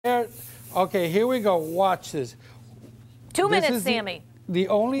Okay, here we go. Watch this. 2 This minutes, is Sammy. The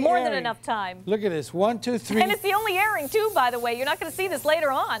only More airing. than enough time. Look at this. 1, 2, 3. And it's the only airing, too, by the way. You're not going to see this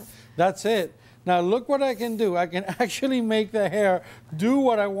later on. That's it. Now look what I can do. I can actually make the hair do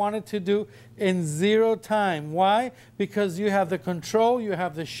what I want it to do in 0 time. Why? Because you have the control, you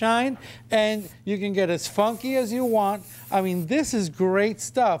have the shine, and you can get as funky as you want. I mean, this is great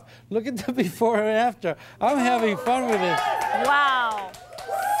stuff. Look at the before and after. I'm having fun with this. Wow.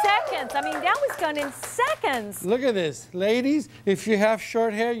 Seconds. I mean, that was done in seconds. Look at this. Ladies, if you have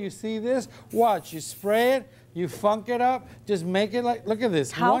short hair, you see this, watch. You spray it. You funk it up, just make it like, look at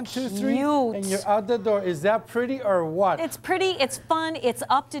this. How 1, 2, 3, cute. and you're out the door. Is that pretty or what? It's pretty, it's fun, it's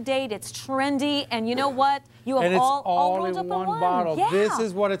up to date, it's trendy, and you know what? You have and it's all rolled in up in one one bottle. Yeah. This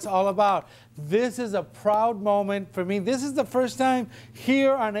is what it's all about. This is a proud moment for me. This is the first time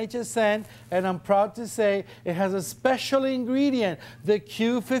here on HSN, and I'm proud to say it has a special ingredient. The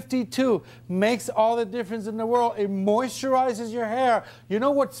Q52 makes all the difference in the world. It moisturizes your hair. You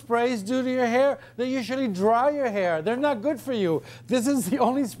know what sprays do to your hair? They usually dry your hair. They're not good for you. This is the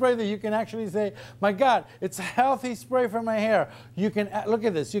only spray that you can actually say, my God, it's a healthy spray for my hair. You can, look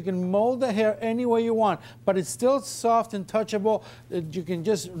at this, you can mold the hair any way you want, but it's still soft and touchable. You can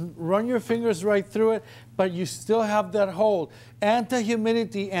just run your fingers right through it, but you still have that hold.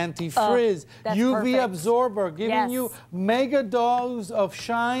 Anti-humidity, anti-frizz, UV perfect. absorber, giving you mega dose of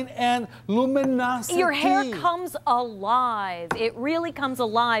shine and luminosity. Your hair comes alive. It really comes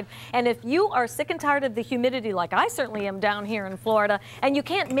alive. And if you are sick and tired of the humidity, like I certainly am down here in Florida, and you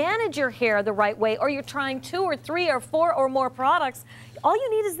can't manage your hair the right way, or you're trying 2 or 3 or 4 or more products, all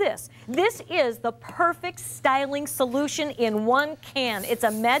you need is this. This is the perfect styling solution in one can. It's a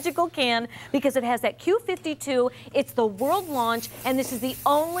magical can because it has that Q52. It's the world launch, and this is the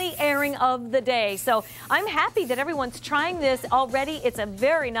only airing of the day. So I'm happy that everyone's trying this already. It's a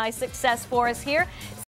very nice success for us here.